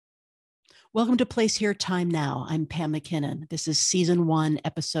Welcome to Place Here, Time Now. I'm Pam McKinnon. This is Season 1,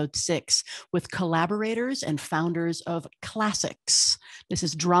 Episode 6, with collaborators and founders of Classics. This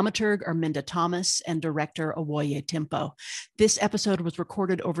is dramaturg Arminda Thomas and director Owoye Timpo. This episode was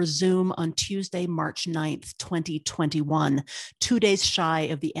recorded over Zoom on Tuesday, March 9th, 2021, 2 days shy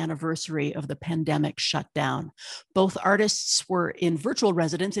of the anniversary of the pandemic shutdown. Both artists were in virtual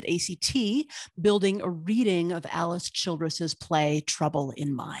residence at ACT, building a reading of Alice Childress's play, Trouble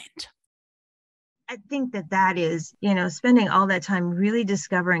in Mind. I think that is, spending all that time really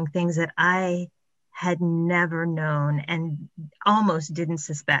discovering things that I had never known and almost didn't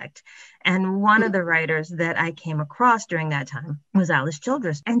suspect. And one of the writers that I came across during that time was Alice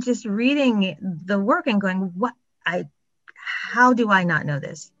Childress. And just reading the work and going, how do I not know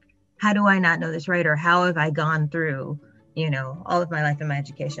this? How do I not know this writer? How have I gone through, all of my life and my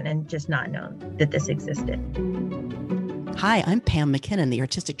education and just not known that this existed? Hi, I'm Pam McKinnon, the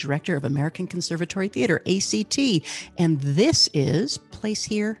Artistic Director of American Conservatory Theater, ACT, and this is Place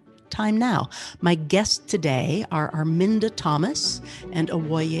Here, Time Now. My guests today are Arminda Thomas and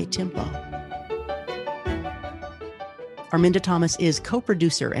Owoye Timpo. Arminda Thomas is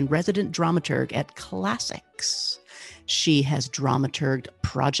co-producer and resident dramaturg at Classics. She has dramaturged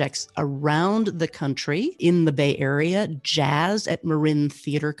projects around the country in the Bay Area, jazz at Marin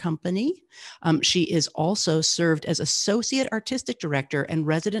Theater Company. She is also served as associate artistic director and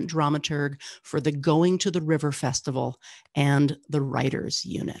resident dramaturg for the Going to the River Festival and the Writers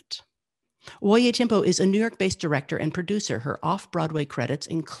Unit. Owoye Timpo is a New York-based director and producer. Her off-Broadway credits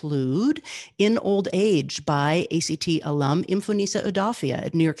include In Old Age by ACT alum Mfunisa Udafia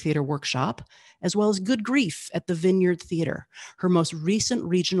at New York Theater Workshop, as well as Good Grief at the Vineyard Theater. Her most recent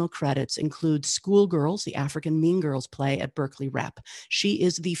regional credits include Schoolgirls, the African Mean Girls play at Berkeley Rep. She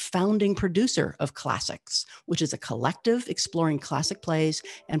is the founding producer of Classics, which is a collective exploring classic plays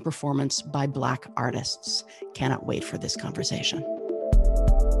and performance by Black artists. Cannot wait for this conversation.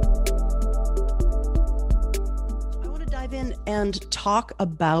 In and talk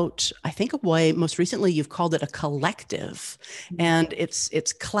about, I think, Owoye, most recently you've called it a collective, and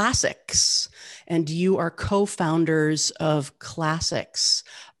it's Classics, and you are co-founders of Classics.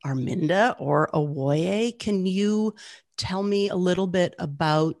 Arminda or Owoye, can you tell me a little bit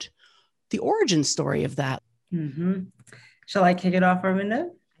about the origin story of that? Mm-hmm. Shall I kick it off,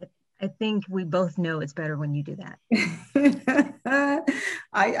 Arminda? I think we both know it's better when you do that.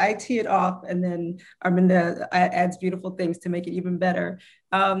 I tee it off, and then Arminda adds beautiful things to make it even better.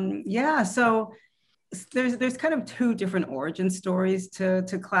 So there's kind of two different origin stories to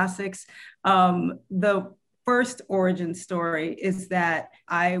Classics. The first origin story is that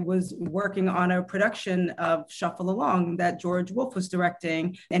I was working on a production of Shuffle Along that George Wolfe was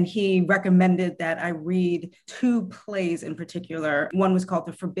directing, and he recommended that I read two plays in particular. One was called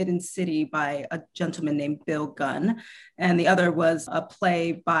The Forbidden City by a gentleman named Bill Gunn, and the other was a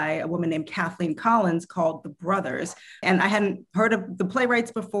play by a woman named Kathleen Collins called The Brothers. And I hadn't heard of the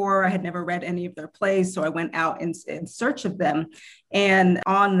playwrights before. I had never read any of their plays, so I went out in search of them. And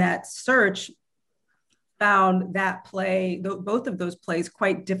on that search, found that play, both of those plays,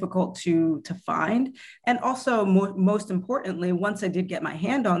 quite difficult to find. And also, most importantly, once I did get my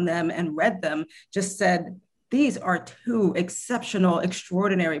hand on them and read them, just said, these are two exceptional,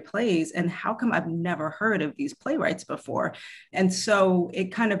 extraordinary plays. And how come I've never heard of these playwrights before? And so it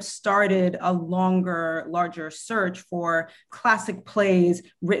kind of started a longer, larger search for classic plays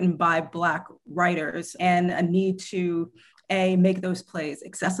written by Black writers and a need to make those plays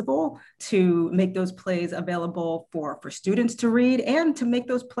accessible, to make those plays available for students to read, and to make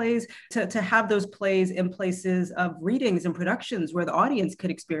those plays, to have those plays in places of readings and productions where the audience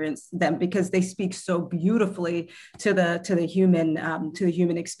could experience them, because they speak so beautifully to the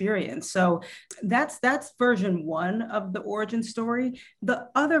human experience. So that's version one of the origin story. The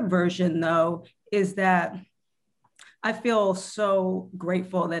other version, though, is that I feel so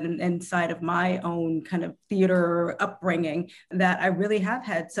grateful that inside of my own kind of theater upbringing, that I really have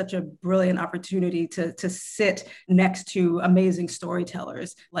had such a brilliant opportunity to sit next to amazing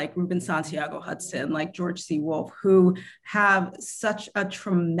storytellers like Ruben Santiago Hudson, like George C. Wolfe, who have such a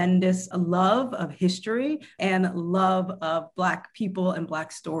tremendous love of history and love of Black people and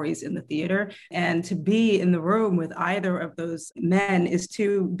Black stories in the theater. And to be in the room with either of those men is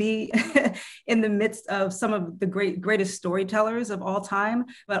to be in the midst of some of the great greatest storytellers of all time,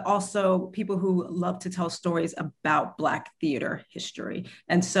 but also people who love to tell stories about Black theater history.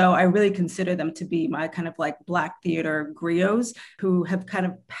 And so I really consider them to be my kind of like Black theater griots who have kind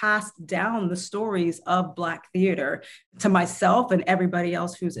of passed down the stories of Black theater to myself and everybody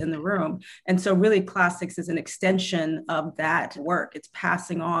else who's in the room. And so really Classics is an extension of that work. It's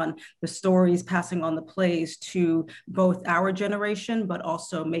passing on the stories, passing on the plays to both our generation, but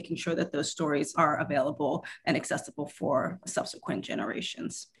also making sure that those stories are available and accessible for subsequent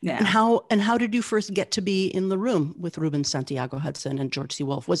generations. Yeah. And how did you first get to be in the room with Ruben Santiago Hudson and George C.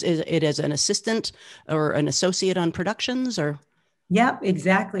 Wolfe? Was it as an assistant or an associate on productions, or? Yep,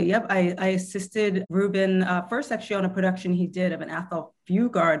 exactly. Yep. I assisted Ruben first actually on a production he did of an Athol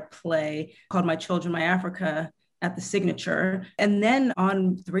Fugard play called My Children, My Africa at the Signature, and then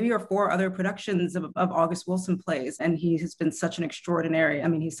on 3 or 4 other productions of August Wilson plays. And he has been such an extraordinary, I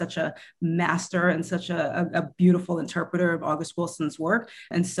mean, he's such a master and such a beautiful interpreter of August Wilson's work.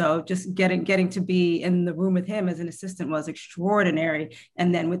 And so just getting to be in the room with him as an assistant was extraordinary.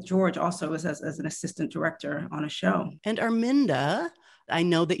 And then with George also as an assistant director on a show. And Arminda, I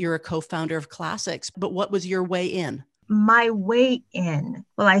know that you're a co-founder of Classics, but what was your way in? My way in,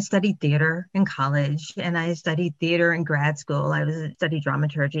 well, I studied theater in college and I studied theater in grad school. I studied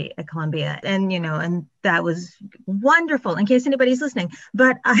dramaturgy at Columbia, and and that was wonderful in case anybody's listening.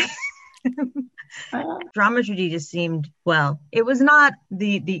 But dramaturgy just seemed, well, it was not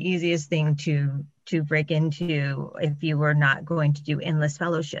the easiest thing to break into if you were not going to do endless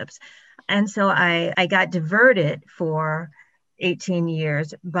fellowships. And so I got diverted for 18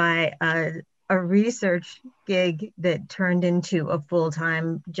 years by a research gig that turned into a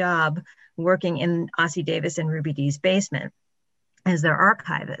full-time job working in Ossie Davis and Ruby Dee's basement as their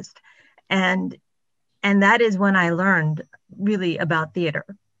archivist. And that is when I learned really about theater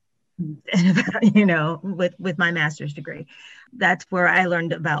and about, with my master's degree. That's where I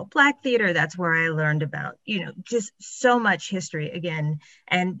learned about Black theater. That's where I learned about, just so much history again,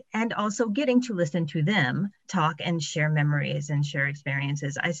 and also getting to listen to them talk and share memories and share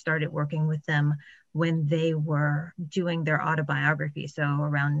experiences. I started working with them when they were doing their autobiography, so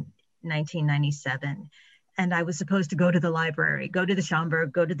around 1997. And I was supposed to go to the library, go to the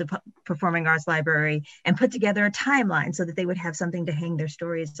Schomburg, go to the Performing Arts Library, and put together a timeline so that they would have something to hang their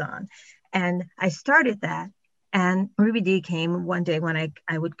stories on. And I started that. And Ruby Dee came one day when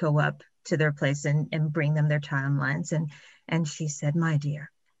I would go up to their place and bring them their timelines. And she said, "My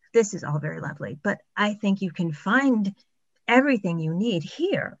dear, this is all very lovely, but I think you can find everything you need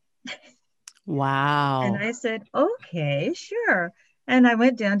here." Wow. And I said, "Okay, sure." And I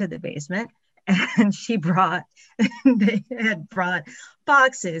went down to the basement. And they had brought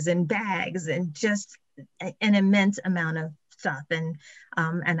boxes and bags and just an immense amount of stuff. And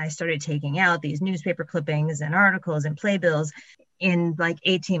I started taking out these newspaper clippings and articles and playbills. In like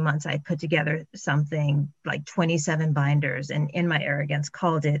 18 months, I put together something like 27 binders, and in my arrogance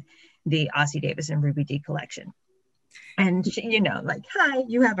called it the Ossie Davis and Ruby Dee collection. And she, like, "Hi,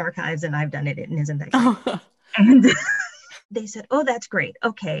 you have archives and I've done it. And isn't that great?" And they said, "Oh, that's great.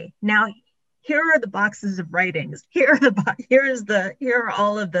 Okay, now here are the boxes of writings. Here are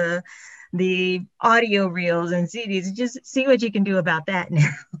all of the audio reels and CDs. Just see what you can do about that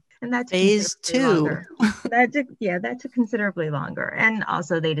now." And that's phase 2. That took considerably longer. And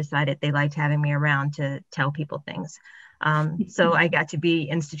also they decided they liked having me around to tell people things. So I got to be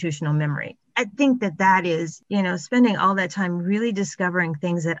institutional memory. I think that is, spending all that time really discovering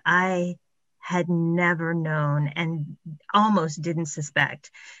things that I had never known and almost didn't suspect.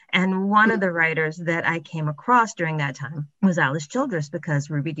 And one of the writers that I came across during that time was Alice Childress,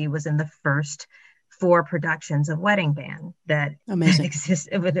 because Ruby Dee was in the first 4 productions of Wedding Band that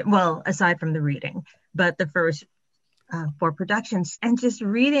existed, well, aside from the reading, but the first 4 productions. And just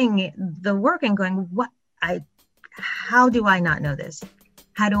reading the work and going, how do I not know this?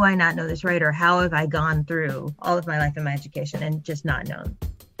 How do I not know this writer? How have I gone through all of my life and my education and just not known?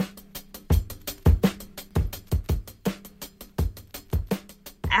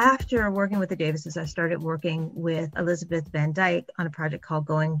 After working with the Davises, I started working with Elizabeth Van Dyke on a project called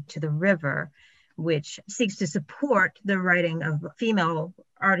Going to the River, which seeks to support the writing of female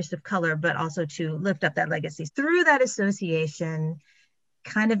artists of color, but also to lift up that legacy. Through that association,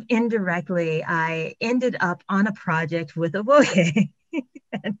 kind of indirectly, I ended up on a project with Owoye.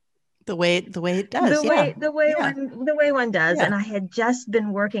 The way it does. The way one does. Yeah. And I had just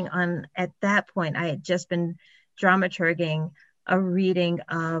been working on, at that point, I had just been dramaturging a reading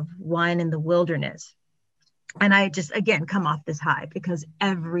of Wine in the Wilderness. And I just, again, come off this high, because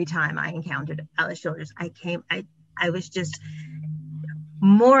every time I encountered Alice Childress, I was just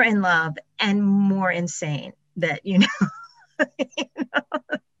more in love and more insane. that, you know, you know?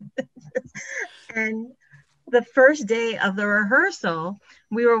 And the first day of the rehearsal,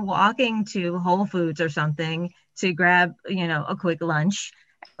 we were walking to Whole Foods or something to grab, you know, a quick lunch,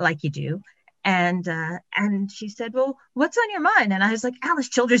 like you do. And she said, "Well, what's on your mind?" And I was like, "Alice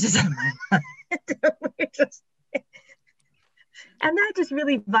Childers is on my mind." And that just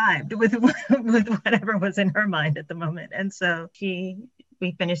really vibed with with whatever was in her mind at the moment. And so we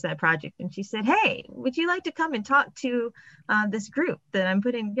finished that project, and she said, "Hey, would you like to come and talk to this group that I'm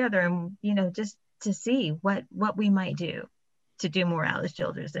putting together, and you know, just to see what we might do to do more Alice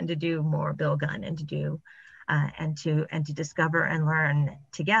Childers and to do more Bill Gunn and to do and to discover and learn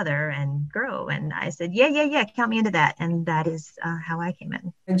together and grow." And I said, yeah, count me into that. And that is how I came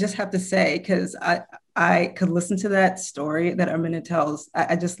in. I just have to say, because I could listen to that story that Arminda tells.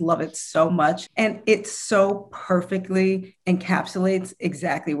 I just love it so much. And it so perfectly encapsulates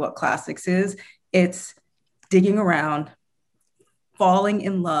exactly what Classics is. It's digging around, falling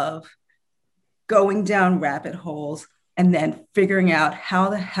in love, going down rabbit holes, and then figuring out how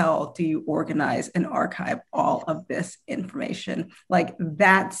the hell do you organize and archive all of this information. Like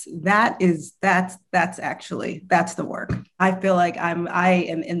that's actually the work. I feel like I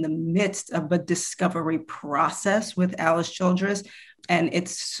am in the midst of a discovery process with Alice Childress, and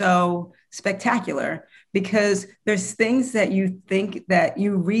it's so spectacular because there's things that you think that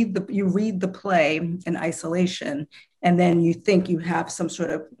you read the play in isolation, and then you think you have some sort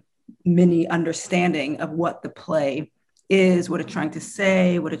of mini understanding of what the play is, what it's trying to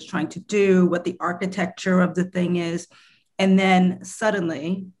say, what it's trying to do, what the architecture of the thing is. And then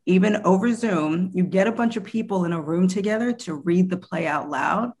suddenly, even over Zoom, you get a bunch of people in a room together to read the play out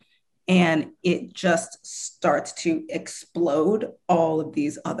loud. And it just starts to explode all of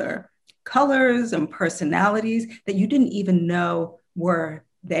these other colors and personalities that you didn't even know were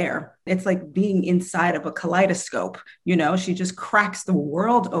there. It's like being inside of a kaleidoscope. You know, she just cracks the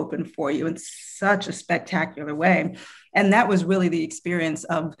world open for you in such a spectacular way. And that was really the experience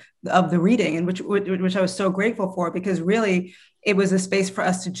of the reading, and which I was so grateful for, because really it was a space for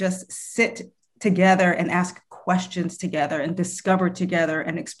us to just sit together and ask questions together and discover together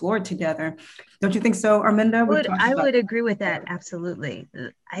and explore together. Don't you think so, Arminda? I would agree with that. Absolutely.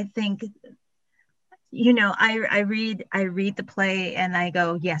 I think, you know, I read the play and I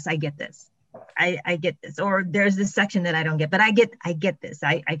go, yes, I get this. I get this. Or there's this section that I don't get, but I get this.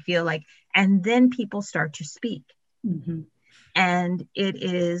 I feel like, and then people start to speak. Mm-hmm. And it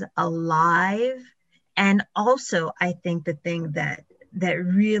is alive. And also, I think the thing that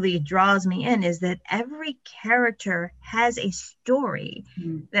really draws me in is that every character has a story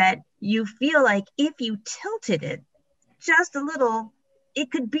that you feel like if you tilted it just a little, it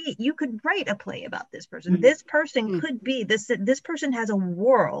could be, you could write a play about this person. This person could be this person has a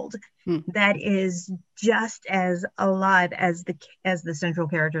world that is just as alive as the central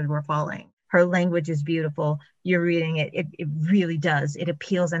characters we're following. Her language is beautiful. You're reading it. It really does. It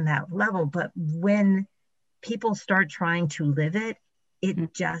appeals on that level. But when people start trying to live it,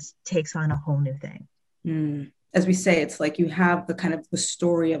 it just takes on a whole new thing. As we say, it's like you have the kind of the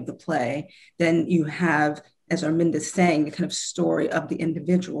story of the play. Then you have, as Arminda's saying, the kind of story of the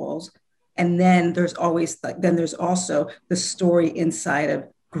individuals. And then there's also the story inside of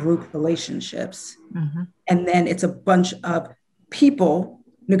group relationships. Mm-hmm. And then it's a bunch of people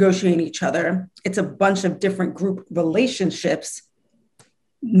negotiating each other. It's a bunch of different group relationships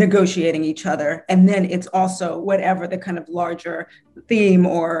negotiating each other. And then it's also whatever the kind of larger theme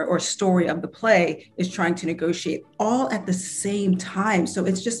or story of the play is trying to negotiate all at the same time. So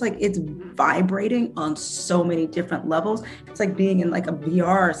it's just like it's vibrating on so many different levels. It's like being in like a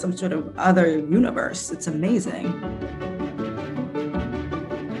VR, some sort of other universe. It's amazing.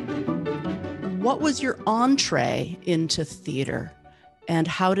 What was your entree into theater? And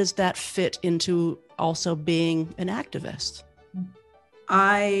how does that fit into also being an activist?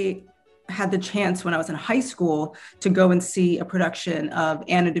 I had the chance when I was in high school to go and see a production of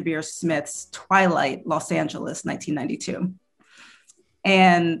Anna Deavere Smith's Twilight, Los Angeles, 1992.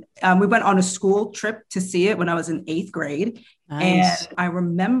 And we went on a school trip to see it when I was in 8th grade. Nice. And I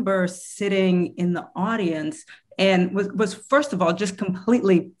remember sitting in the audience and was first of all just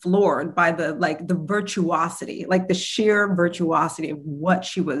completely floored by the virtuosity, like the sheer virtuosity of what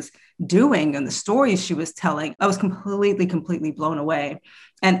she was doing and the stories she was telling. I was completely blown away.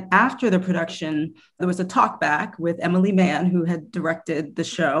 And after the production, there was a talk back with Emily Mann, who had directed the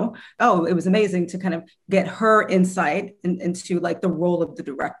show. Oh, it was amazing to kind of get her insight into like the role of the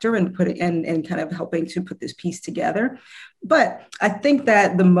director and put it in and kind of helping to put this piece together. But I think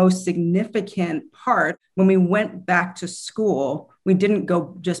that the most significant part when we went went back to school, we didn't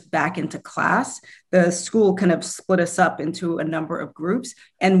go just back into class. The school kind of split us up into a number of groups.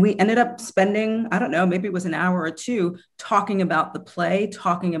 And we ended up spending, I don't know, maybe it was an hour or two talking about the play,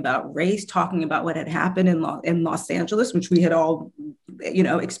 talking about race, talking about what had happened in Los Angeles, which we had all,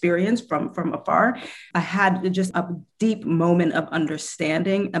 experienced from afar. I had just a deep moment of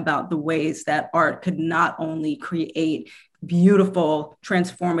understanding about the ways that art could not only create beautiful,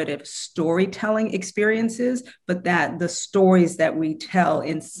 transformative storytelling experiences, but that the stories that we tell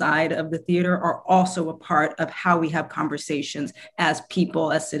inside of the theater are also a part of how we have conversations as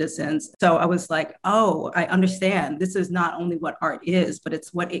people, as citizens. So I was like, oh, I understand. This is not only what art is, but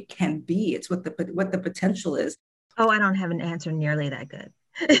it's what it can be. It's what the potential is. Oh, I don't have an answer nearly that good.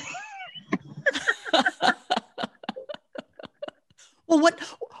 Well,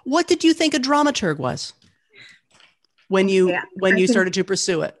 what did you think a dramaturg was when you started to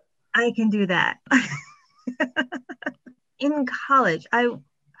pursue it? I can do that. In college,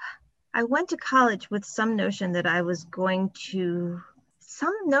 I went to college with some notion that I was going to,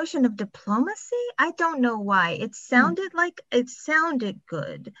 some notion of diplomacy. I don't know why. It sounded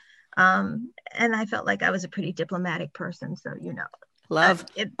good. And I felt like I was a pretty diplomatic person. So, Love.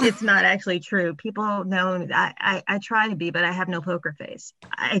 It's not actually true. People know I try to be, but I have no poker face.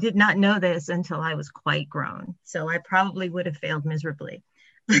 I did not know this until I was quite grown. So I probably would have failed miserably.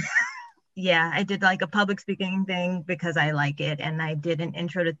 Yeah, I did like a public speaking thing because I like it. And I did an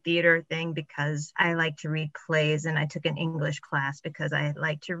intro to theater thing because I like to read plays. And I took an English class because I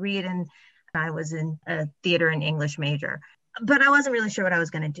like to read. And I was in a theater and English major. But I wasn't really sure what I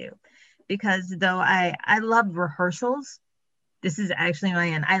was going to do because though I love rehearsals, this is actually my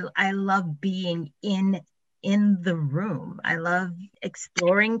end. I love being in the room. I love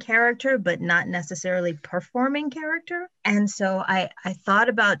exploring character, but not necessarily performing character. And so I thought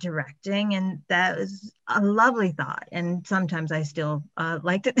about directing, and that was a lovely thought. And sometimes I still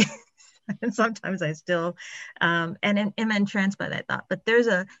liked it. And sometimes I still am entranced by that thought. But there's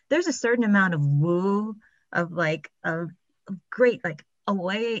a certain amount of woo of great, like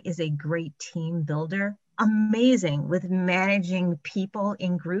Away is a great team builder. Amazing with managing people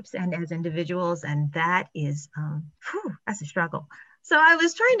in groups and as individuals. And that is, that's a struggle. So I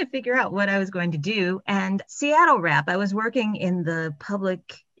was trying to figure out what I was going to do. And Seattle Rap, I was working in the public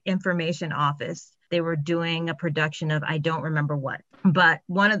information office. They were doing a production of, I don't remember what, but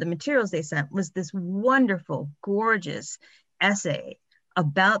one of the materials they sent was this wonderful, gorgeous essay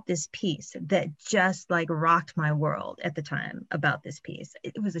about this piece that just like rocked my world at the time about this piece.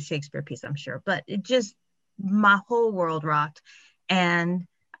 It was a Shakespeare piece, I'm sure, but it just, my whole world rocked. And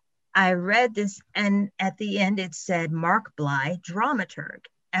I read this, and at the end it said Mark Bly, dramaturg.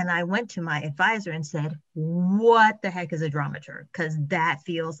 And I went to my advisor and said, what the heck is a dramaturg? Because that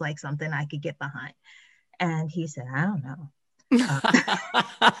feels like something I could get behind. And he said, I don't know.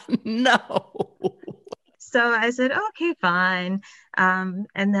 No. So I said, okay, fine. And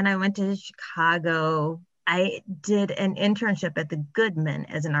then I went to Chicago. I did an internship at the Goodman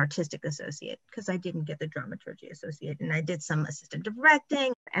as an artistic associate because I didn't get the dramaturgy associate. And I did some assistant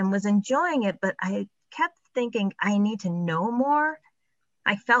directing and was enjoying it. But I kept thinking I need to know more.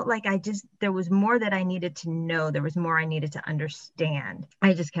 I felt like there was more that I needed to know. There was more I needed to understand.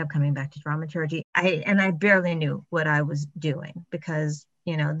 I just kept coming back to dramaturgy. I barely knew what I was doing because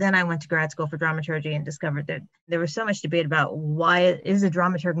then I went to grad school for dramaturgy and discovered that there was so much debate about why is a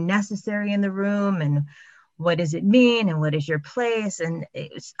dramaturg necessary in the room and what does it mean and what is your place? And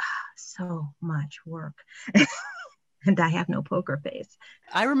it was so much work. And I have no poker face.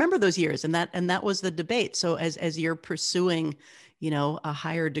 I remember those years, and that was the debate. So as you're pursuing, a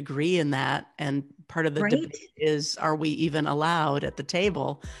higher degree in that, and part of the debate is, are we even allowed at the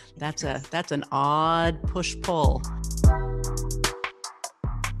table? That's an odd push-pull.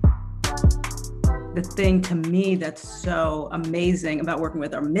 The thing to me that's so amazing about working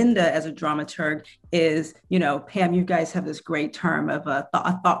with Arminda as a dramaturg is, Pam, you guys have this great term of a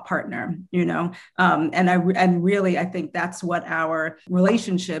thought partner, and really, I think that's what our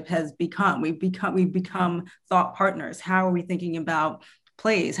relationship has become. We've become thought partners. How are we thinking about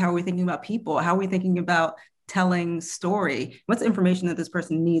plays? How are we thinking about people? How are we thinking about telling story? What's the information that this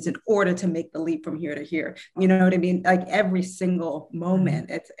person needs in order to make the leap from here to here? You know what I mean? Like every single moment,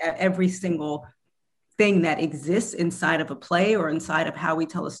 it's at every single thing that exists inside of a play or inside of how we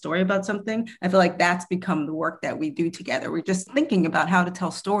tell a story about something. I feel like that's become the work that we do together. We're just thinking about how to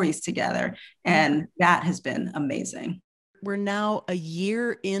tell stories together. And that has been amazing. We're now a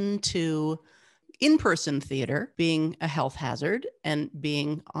year into in-person theater being a health hazard and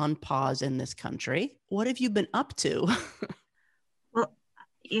being on pause in this country. What have you been up to? Well,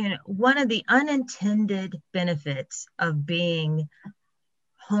 one of the unintended benefits of being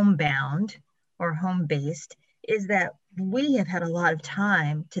homebound or home based is that we have had a lot of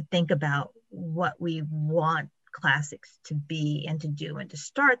time to think about what we want classics to be and to do and to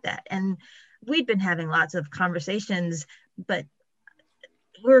start that. And we've been having lots of conversations, but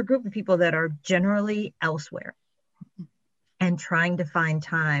we're a group of people that are generally elsewhere and trying to find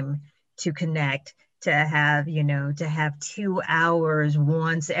time to connect, to have 2 hours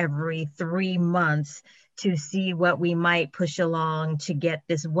once every 3 months to see what we might push along to get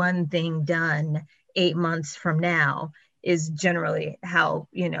this one thing done 8 months from now is generally how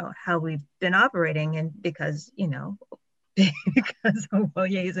we've been operating. And because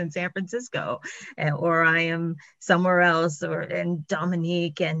Owoye is in San Francisco, or I am somewhere else, and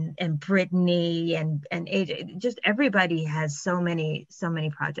Dominique and Brittany and AJ, just everybody has so many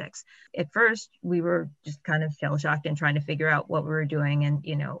projects. At first, we were just kind of shell shocked and trying to figure out what we were doing and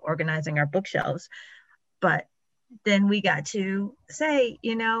organizing our bookshelves. But then we got to say,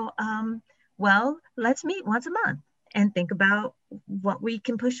 well, let's meet once a month and think about what we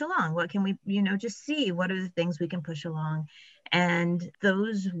can push along. What can we, just see what are the things we can push along. And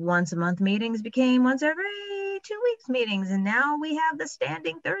those once a month meetings became once every 2 weeks meetings. And now we have the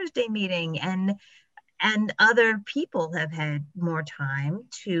standing Thursday meeting, and other people have had more time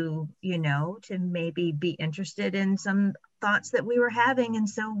to maybe be interested in some thoughts that we were having. And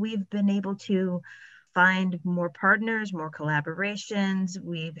so we've been able to find more partners, more collaborations.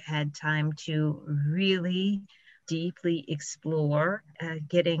 We've had time to really deeply explore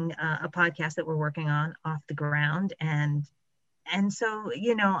getting a podcast that we're working on off the ground. And so,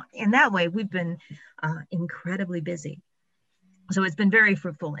 in that way, we've been incredibly busy. So it's been very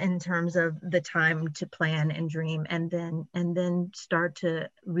fruitful in terms of the time to plan and dream, and then start to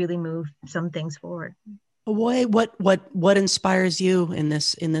really move some things forward. What inspires you in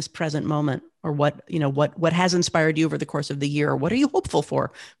this present moment, or what has inspired you over the course of the year? What are you hopeful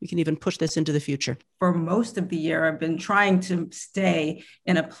for? We can even push this into the future. For most of the year, I've been trying to stay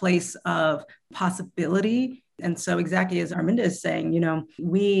in a place of possibility. And so exactly as Arminda is saying,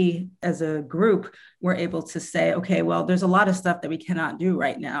 we as a group were able to say, okay, well, there's a lot of stuff that we cannot do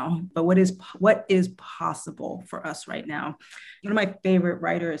right now, but what is possible for us right now? One of my favorite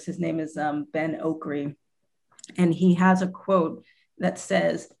writers, his name is Ben Okri. And he has a quote that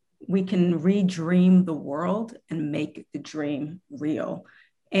says, "We can redream the world and make the dream real."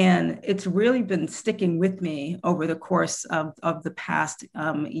 And it's really been sticking with me over the course of the past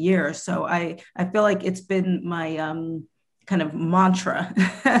year. So I feel like it's been my kind of mantra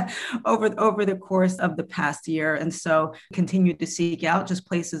over the course of the past year. And so continue to seek out just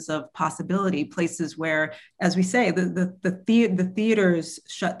places of possibility, places where, as we say, the theaters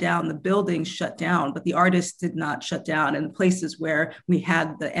shut down, the buildings shut down, but the artists did not shut down. And places where we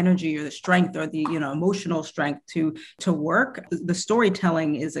had the energy or the strength or the emotional strength to work, the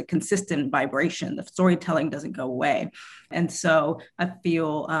storytelling is a consistent vibration. The storytelling doesn't go away. And so I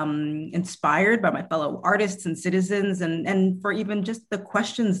feel inspired by my fellow artists and citizens, and for even just the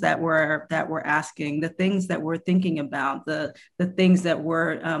questions that we're asking, the things that we're thinking about, the things that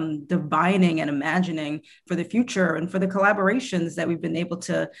we're divining and imagining for the future, and for the collaborations that we've been able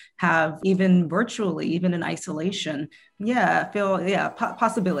to have, even virtually, even in isolation. Yeah, I feel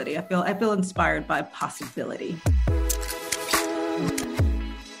possibility. I feel inspired by possibility.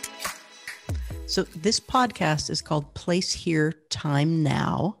 So this podcast is called Place Here, Time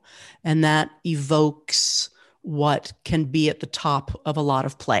Now, and that evokes what can be at the top of a lot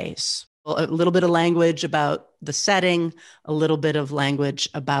of plays. A little bit of language about the setting, a little bit of language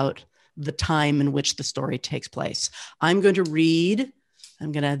about the time in which the story takes place. I'm going to read.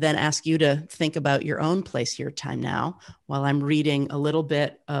 I'm going to then ask you to think about your own place here, time now, while I'm reading a little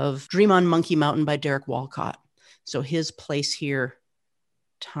bit of Dream on Monkey Mountain by Derek Walcott. So his place here,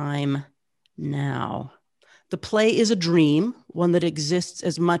 time now. The play is a dream, one that exists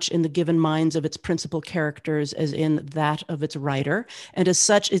as much in the given minds of its principal characters as in that of its writer. And as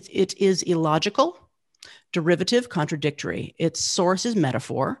such, it is illogical, derivative, contradictory. Its source is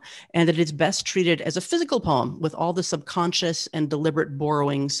metaphor, and it is best treated as a physical poem with all the subconscious and deliberate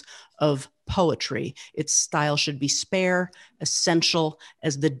borrowings of poetry. Its style should be spare, essential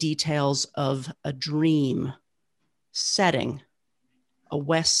as the details of a dream. Setting, a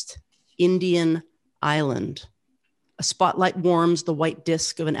West Indian island. A spotlight warms the white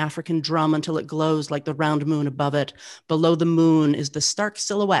disk of an African drum until it glows like the round moon above it. Below the moon is the stark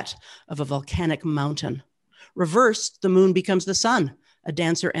silhouette of a volcanic mountain. Reversed, the moon becomes the sun. A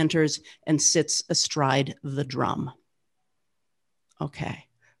dancer enters and sits astride the drum. Okay,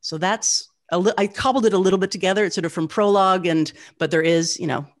 so that's I cobbled it a little bit together. It's sort of from prologue, but there is,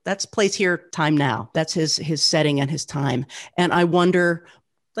 that's place here, time now. That's his setting and his time. And I wonder,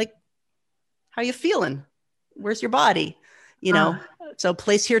 like, how you feeling? Where's your body? So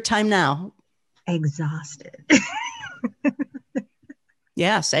place here, time now. Exhausted.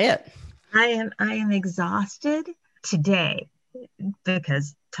 Yeah, say it. I am exhausted today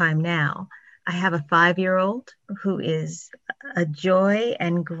because time now. I have a 5-year-old who is a joy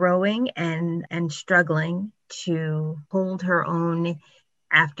and growing and struggling to hold her own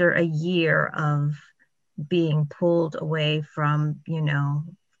after a year of being pulled away from,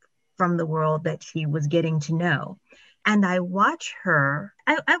 from the world that she was getting to know. And I watch her,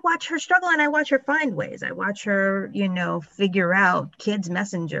 I watch her struggle, and I watch her find ways. I watch her, figure out Kids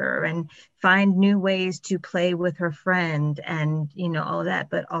Messenger and find new ways to play with her friend and, all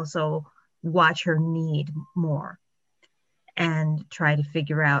that, but also watch her need more and try to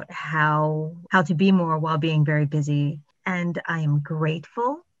figure out how to be more while being very busy. And I am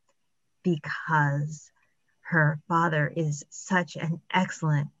grateful because her father is such an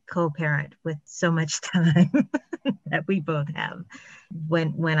excellent co-parent with so much time that we both have.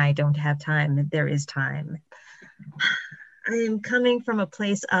 When I don't have time, there is time. I am coming from a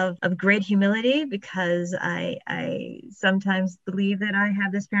place of great humility because I sometimes believe that I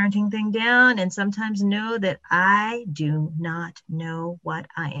have this parenting thing down, and sometimes know that I do not know what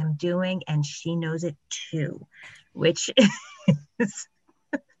I am doing, and she knows it too, which is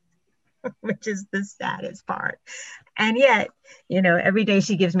the saddest part. And yet, every day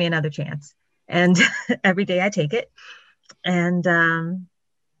she gives me another chance, and every day I take it. And then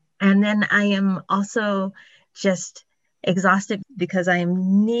I am also just exhausted because I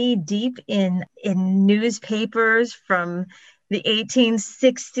am knee deep in newspapers from the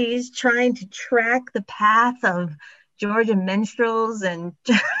 1860s, trying to track the path of Georgia minstrels and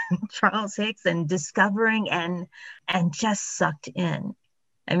Charles Hicks, and discovering and just sucked in.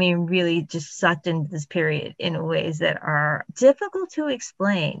 I mean, really just sucked into this period in ways that are difficult to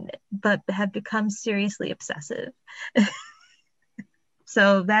explain, but have become seriously obsessive.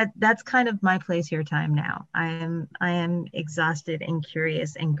 So that's kind of my place here, time now. I am exhausted and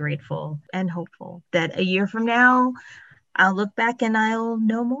curious and grateful and hopeful that a year from now, I'll look back and I'll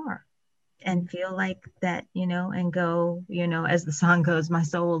know more and feel like that, and go, as the song goes, my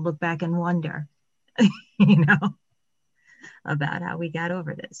soul will look back and wonder, about how we got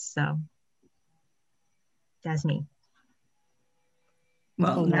over this. So that's me.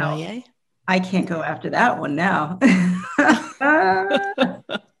 Well, now I can't go after that one now.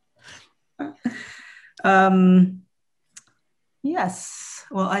 Yes.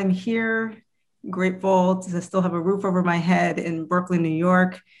 Well, I'm here, grateful to still have a roof over my head in Brooklyn, New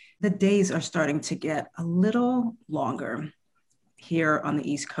York. The days are starting to get a little longer here on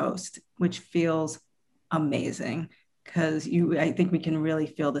the East Coast, which feels amazing, because I think we can really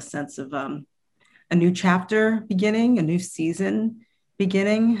feel the sense of a new chapter beginning, a new season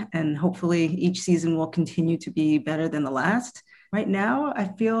beginning, and hopefully each season will continue to be better than the last. Right now, I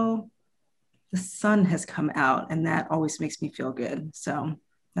feel the sun has come out, and that always makes me feel good. So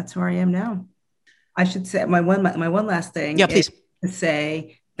that's where I am now. I should say my one last thing is to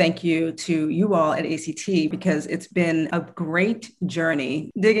say thank you to you all at ACT, because it's been a great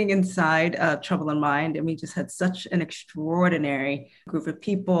journey digging inside Trouble in Mind. And we just had such an extraordinary group of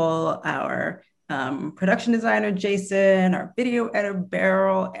people, our production designer, Jason, our video editor,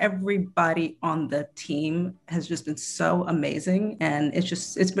 Beryl, everybody on the team has just been so amazing. And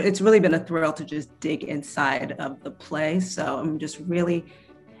it's really been a thrill to just dig inside of the play. So I'm just really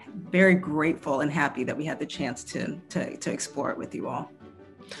very grateful and happy that we had the chance to explore it with you all.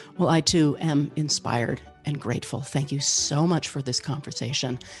 Well, I too am inspired and grateful. Thank you so much for this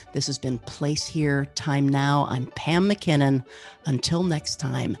conversation. This has been Place Here, Time Now. I'm Pam McKinnon. Until next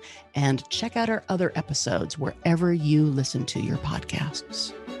time, and check out our other episodes wherever you listen to your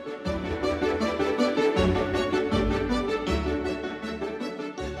podcasts.